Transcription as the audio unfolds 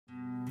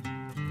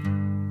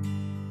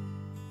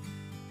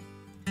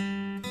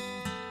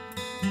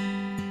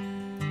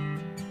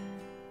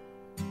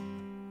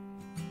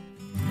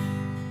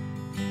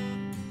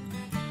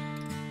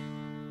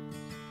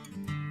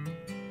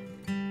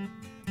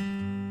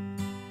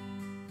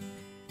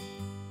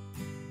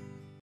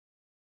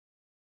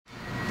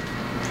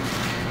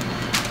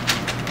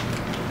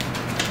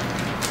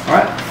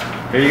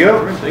Here you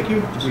go. Right, thank you.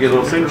 Just get a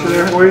little signature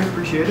there for you.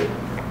 Appreciate it.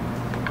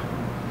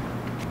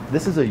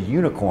 This is a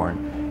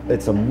unicorn.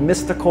 It's a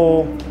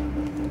mystical,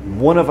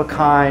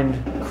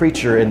 one-of-a-kind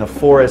creature in the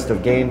forest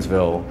of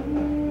Gainesville.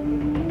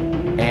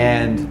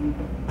 And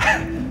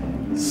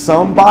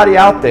somebody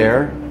out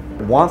there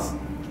wants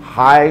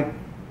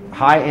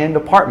high-end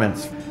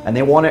apartments, and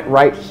they want it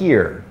right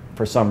here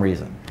for some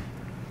reason.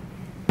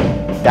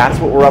 That's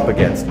what we're up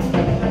against.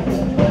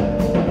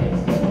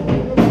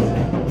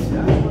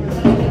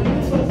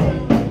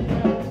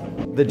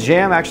 The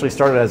jam actually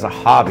started as a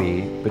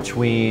hobby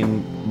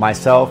between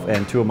myself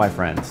and two of my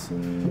friends.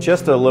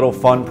 Just a little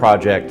fun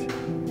project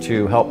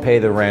to help pay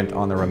the rent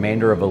on the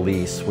remainder of a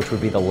lease, which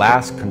would be the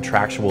last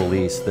contractual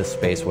lease this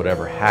space would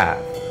ever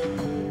have.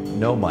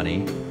 No money,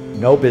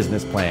 no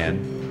business plan,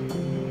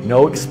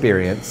 no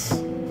experience,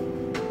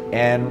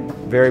 and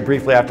very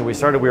briefly after we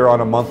started, we were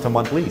on a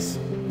month-to-month lease.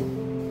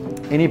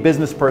 Any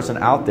business person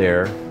out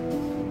there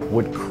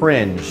would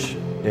cringe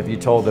if you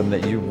told them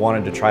that you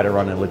wanted to try to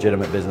run a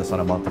legitimate business on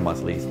a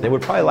month-to-month lease. They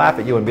would probably laugh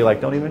at you and be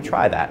like, don't even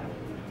try that.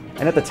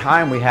 And at the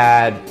time we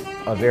had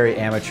a very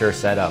amateur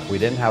setup. We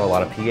didn't have a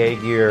lot of PA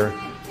gear.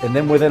 And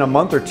then within a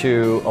month or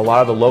two, a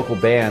lot of the local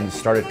bands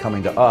started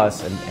coming to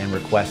us and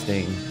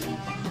requesting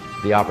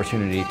the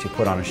opportunity to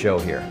put on a show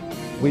here.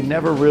 We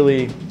never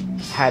really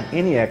had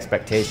any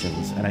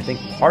expectations, and I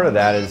think part of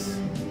that is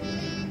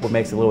what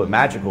makes it a little bit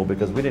magical,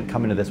 because we didn't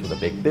come into this with a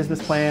big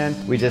business plan.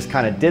 We just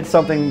kind of did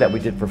something that we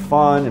did for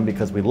fun and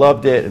because we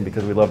loved it and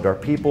because we loved our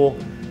people.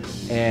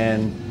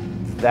 And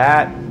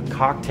that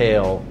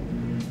cocktail,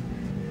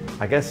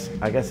 I guess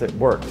it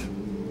worked.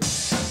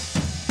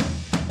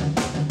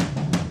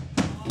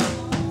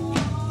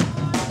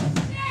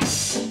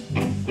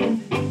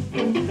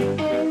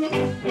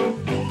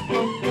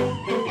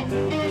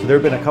 So there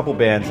have been a couple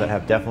bands that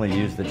have definitely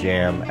used the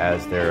jam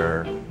as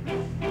their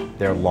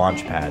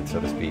launch pad,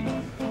 so to speak.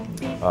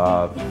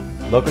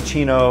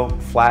 Locachino,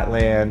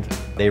 Flatland,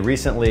 they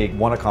recently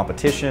won a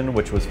competition,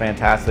 which was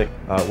fantastic,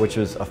 which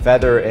was a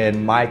feather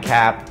in my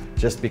cap,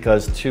 just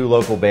because two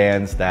local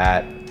bands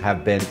that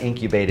have been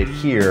incubated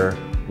here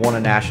won a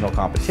national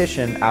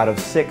competition out of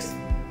six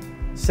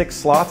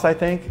slots, I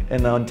think,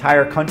 in the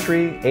entire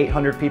country.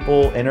 800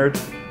 people entered,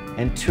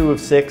 and 2 of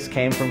 6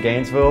 came from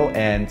Gainesville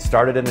and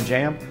started in the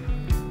jam.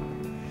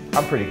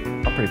 I'm pretty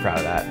proud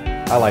of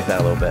that. I like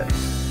that a little bit.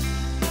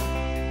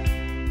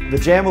 The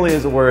Jamily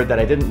is a word that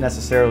I didn't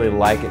necessarily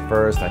like at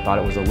first. I thought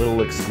it was a little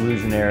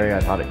exclusionary. I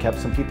thought it kept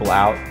some people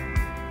out.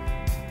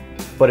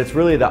 But it's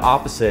really the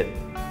opposite,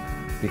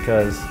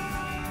 because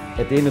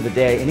at the end of the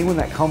day, anyone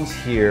that comes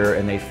here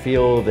and they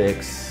feel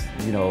there's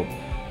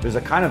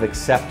a kind of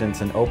acceptance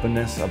and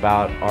openness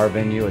about our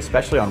venue,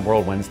 especially on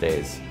World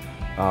Wednesdays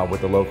with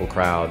the local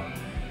crowd.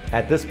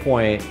 At this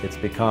point, it's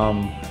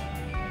become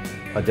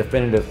a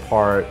definitive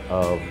part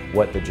of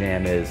what the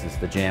jam is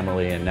the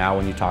Jamily, and now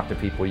when you talk to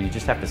people, you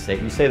just have to say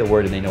the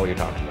word and they know what you're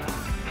talking about.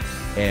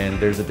 And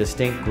there's a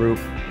distinct group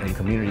and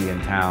community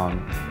in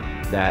town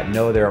that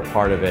know they're a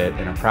part of it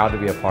and are proud to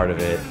be a part of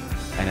it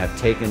and have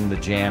taken the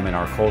jam and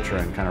our culture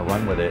and kind of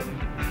run with it.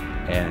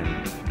 And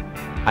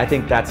I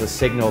think that's a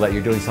signal that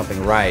you're doing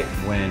something right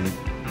when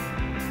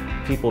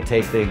people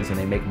take things and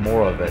they make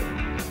more of it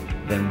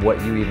than what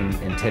you even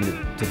intended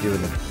to do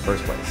in the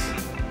first place.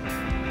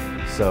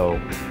 So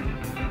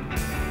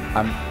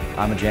I'm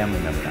a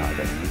Jamily member now, I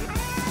think.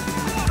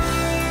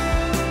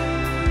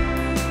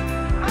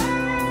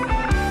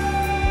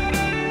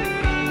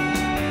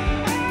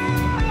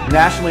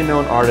 Nationally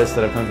known artists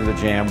that have come through the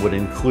jam would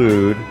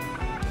include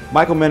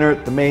Michael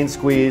Minert, The Main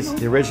Squeeze,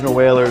 The Original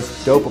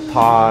Wailers, Dope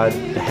Pod,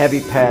 The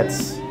Heavy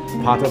Pets,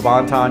 Pato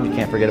Bonton, you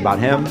can't forget about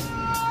him.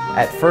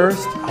 At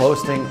first,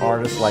 hosting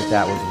artists like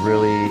that was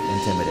really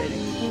intimidating.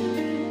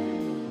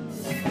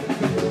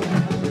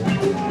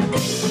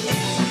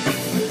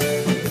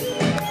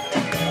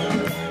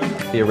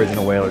 The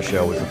Original Wailers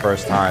show was the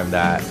first time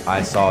that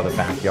I saw the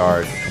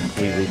backyard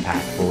completely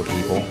packed full of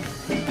people.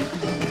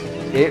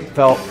 It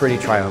felt pretty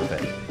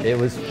triumphant. It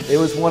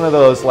was one of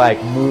those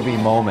like movie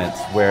moments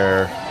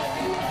where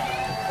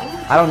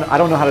I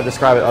don't know how to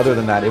describe it other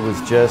than that. It was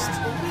just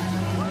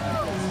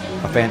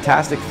a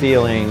fantastic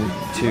feeling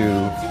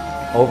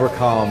to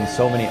overcome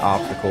so many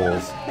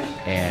obstacles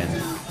and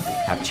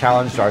have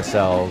challenged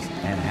ourselves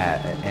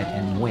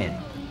and win.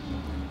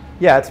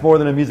 Yeah, it's more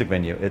than a music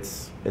venue.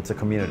 It's a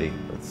community.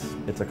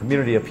 It's a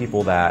community of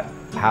people that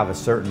have a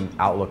certain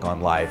outlook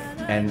on life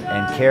and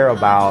care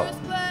about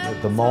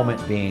the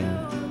moment being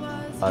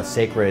a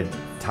sacred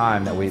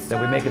time that we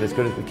make it as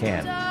good as we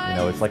can. You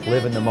know, it's like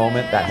live in the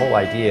moment. That whole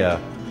idea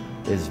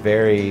is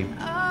very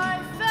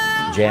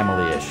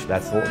Jamily-ish.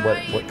 That's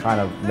what kind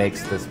of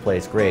makes this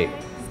place great.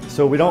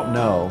 So we don't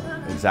know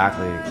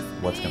exactly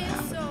what's going to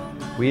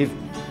happen. We've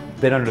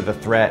been under the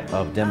threat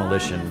of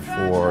demolition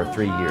for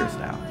 3 years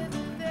now.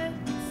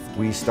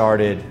 We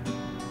started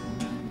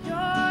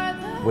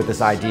with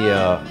this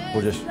idea,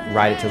 we'll just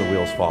ride it till the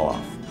wheels fall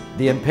off.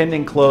 The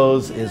impending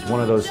close is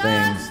one of those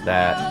things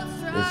that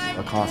is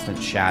a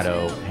constant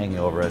shadow hanging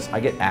over us. I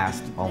get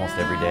asked almost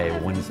every day,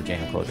 well, when is the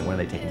jam closing? When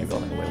are they taking your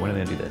building away? When are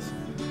they gonna do this?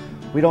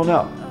 We don't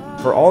know.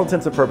 For all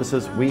intents and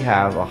purposes, we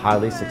have a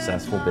highly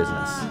successful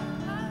business.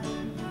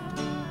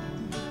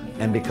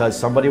 And because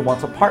somebody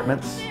wants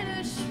apartments,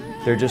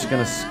 they're just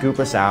gonna scoop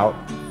us out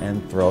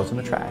and throw us in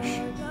the trash.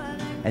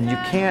 And you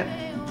can't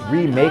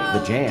remake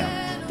the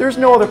jam. There's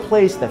no other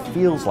place that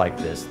feels like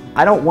this.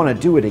 I don't want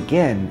to do it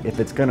again if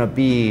it's going to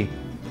be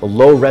a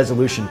low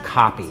resolution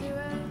copy.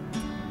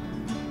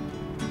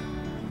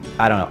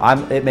 I don't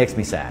know, it makes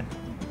me sad.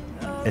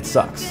 It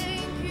sucks,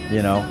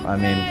 you know, I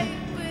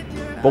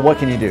mean, but what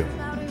can you do?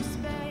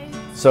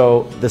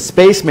 So the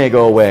space may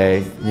go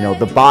away, you know,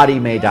 the body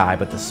may die,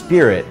 but the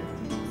spirit,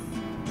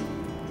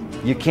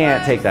 you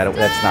can't take that,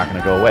 that's not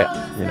going to go away.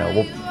 You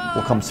know,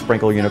 we'll come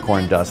sprinkle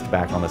unicorn dust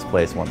back on this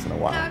place once in a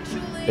while.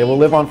 It will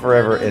live on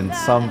forever in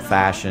some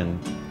fashion.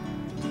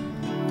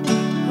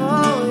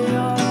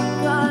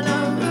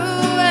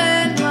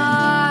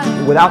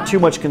 Without too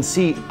much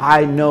conceit,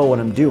 I know what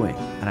I'm doing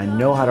and I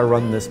know how to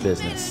run this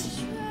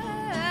business.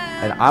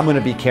 And I'm going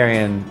to be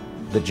carrying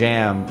the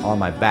jam on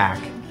my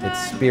back.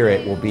 Its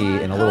spirit will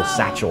be in a little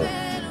satchel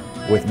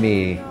with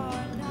me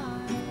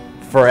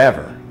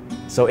forever.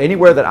 So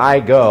anywhere that I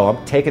go,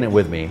 I'm taking it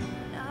with me.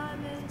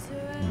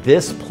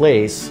 This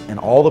place and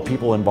all the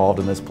people involved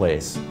in this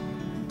place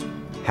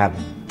have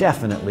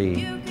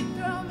definitely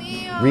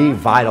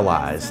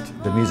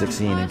revitalized the music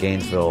scene in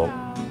Gainesville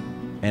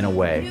in a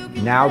way.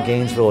 Now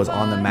Gainesville is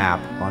on the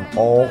map on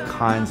all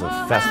kinds of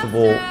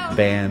festival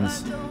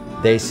bands.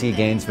 They see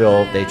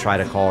Gainesville, they try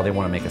to call, they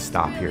want to make a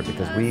stop here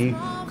because we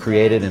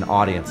created an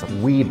audience.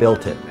 We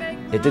built it.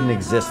 It didn't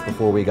exist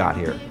before we got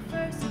here.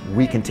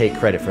 We can take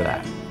credit for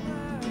that.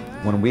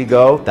 When we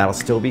go, that'll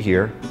still be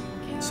here.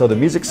 So the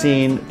music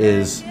scene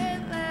is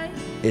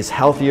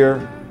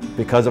healthier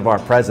because of our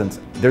presence.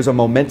 There's a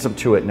momentum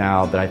to it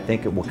now that I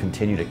think it will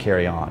continue to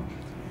carry on.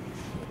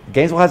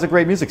 Gainesville has a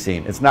great music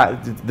scene. It's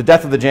not, the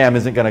death of the jam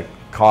isn't going to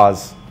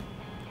cause,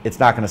 it's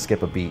not going to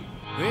skip a beat.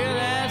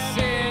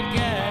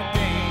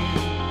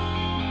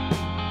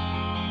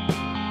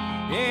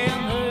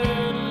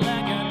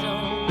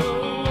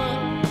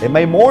 It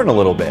may mourn a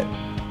little bit.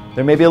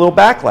 There may be a little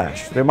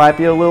backlash. There might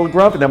be a little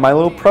grumpy. There might be a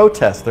little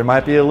protest. There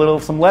might be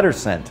some letters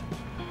sent.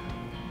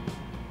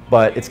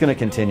 But it's going to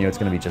continue. It's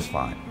going to be just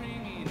fine.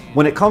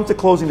 When it comes to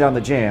closing down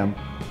the jam,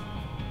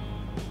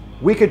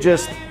 we could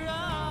just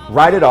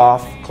write it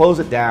off, close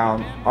it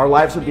down. Our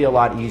lives would be a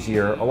lot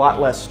easier, a lot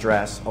less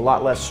stress, a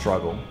lot less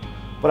struggle.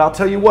 But I'll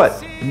tell you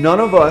what, none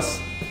of us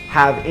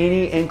have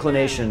any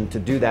inclination to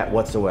do that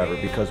whatsoever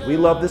because we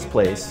love this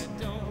place.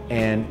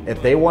 And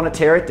if they want to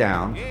tear it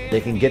down, they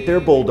can get their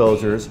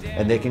bulldozers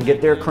and they can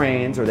get their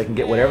cranes or they can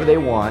get whatever they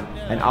want.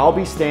 And I'll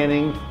be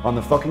standing on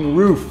the fucking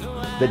roof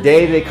the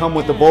day they come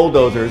with the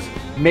bulldozers,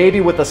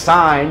 maybe with a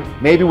sign,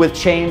 maybe with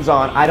chains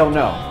on, I don't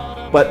know.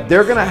 But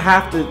they're gonna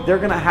have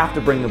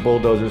to bring the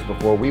bulldozers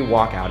before we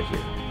walk out of here.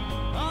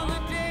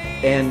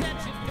 And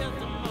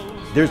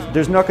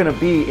there's not gonna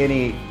be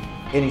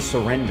any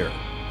surrender.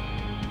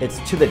 It's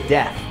to the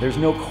death. There's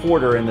no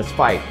quarter in this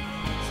fight.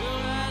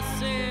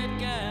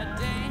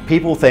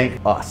 People think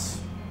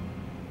us.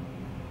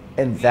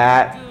 And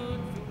that,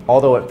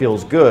 although it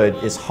feels good,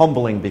 is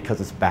humbling because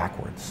it's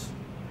backwards.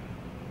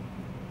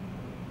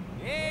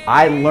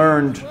 I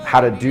learned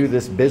how to do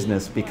this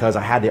business because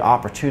I had the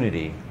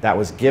opportunity that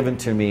was given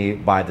to me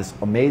by this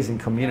amazing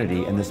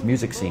community and this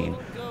music scene.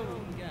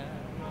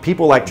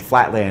 People like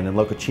Flatland and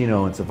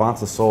Locachino and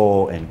Savance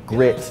Soul and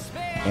Grit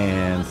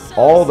and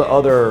all the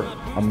other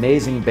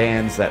amazing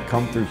bands that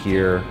come through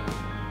here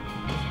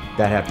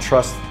that have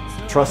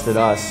trusted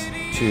us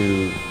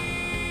to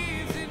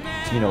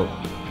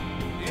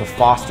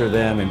foster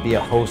them and be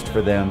a host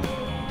for them.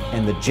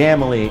 And the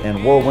Jamily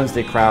and World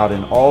Wednesday crowd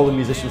and all the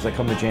musicians that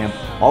come to jam,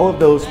 all of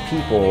those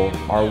people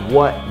are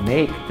what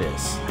make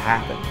this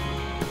happen.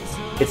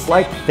 It's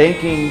like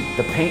thanking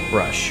the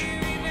paintbrush.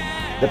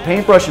 The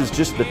paintbrush is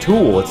just the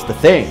tool, it's the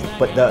thing,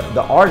 but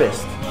the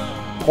artist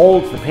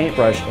holds the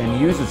paintbrush and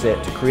uses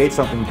it to create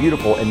something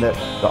beautiful, and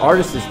the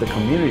artist is the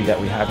community that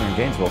we have here in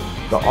Gainesville.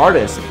 The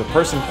artist, the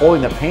person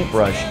holding the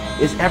paintbrush,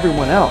 is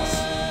everyone else.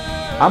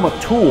 I'm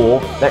a tool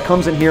that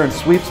comes in here and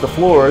sweeps the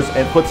floors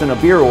and puts in a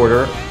beer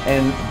order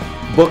and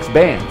books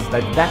bands.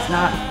 That's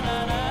not,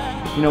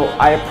 you know,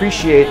 I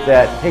appreciate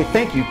that, hey,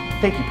 thank you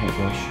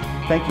paintbrush.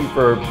 Thank you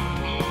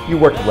you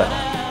worked well.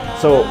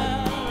 So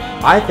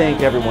I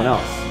thank everyone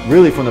else,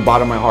 really from the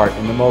bottom of my heart,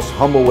 and the most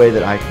humble way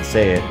that I can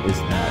say it is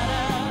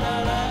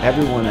that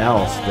everyone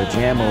else, the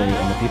Jamily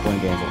and the people in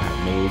Gainesville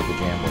have made the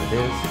jam what it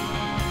is.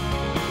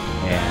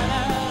 And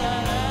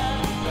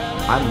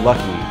I'm lucky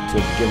to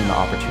have given the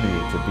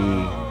opportunity to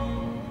be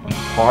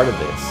part of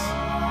this.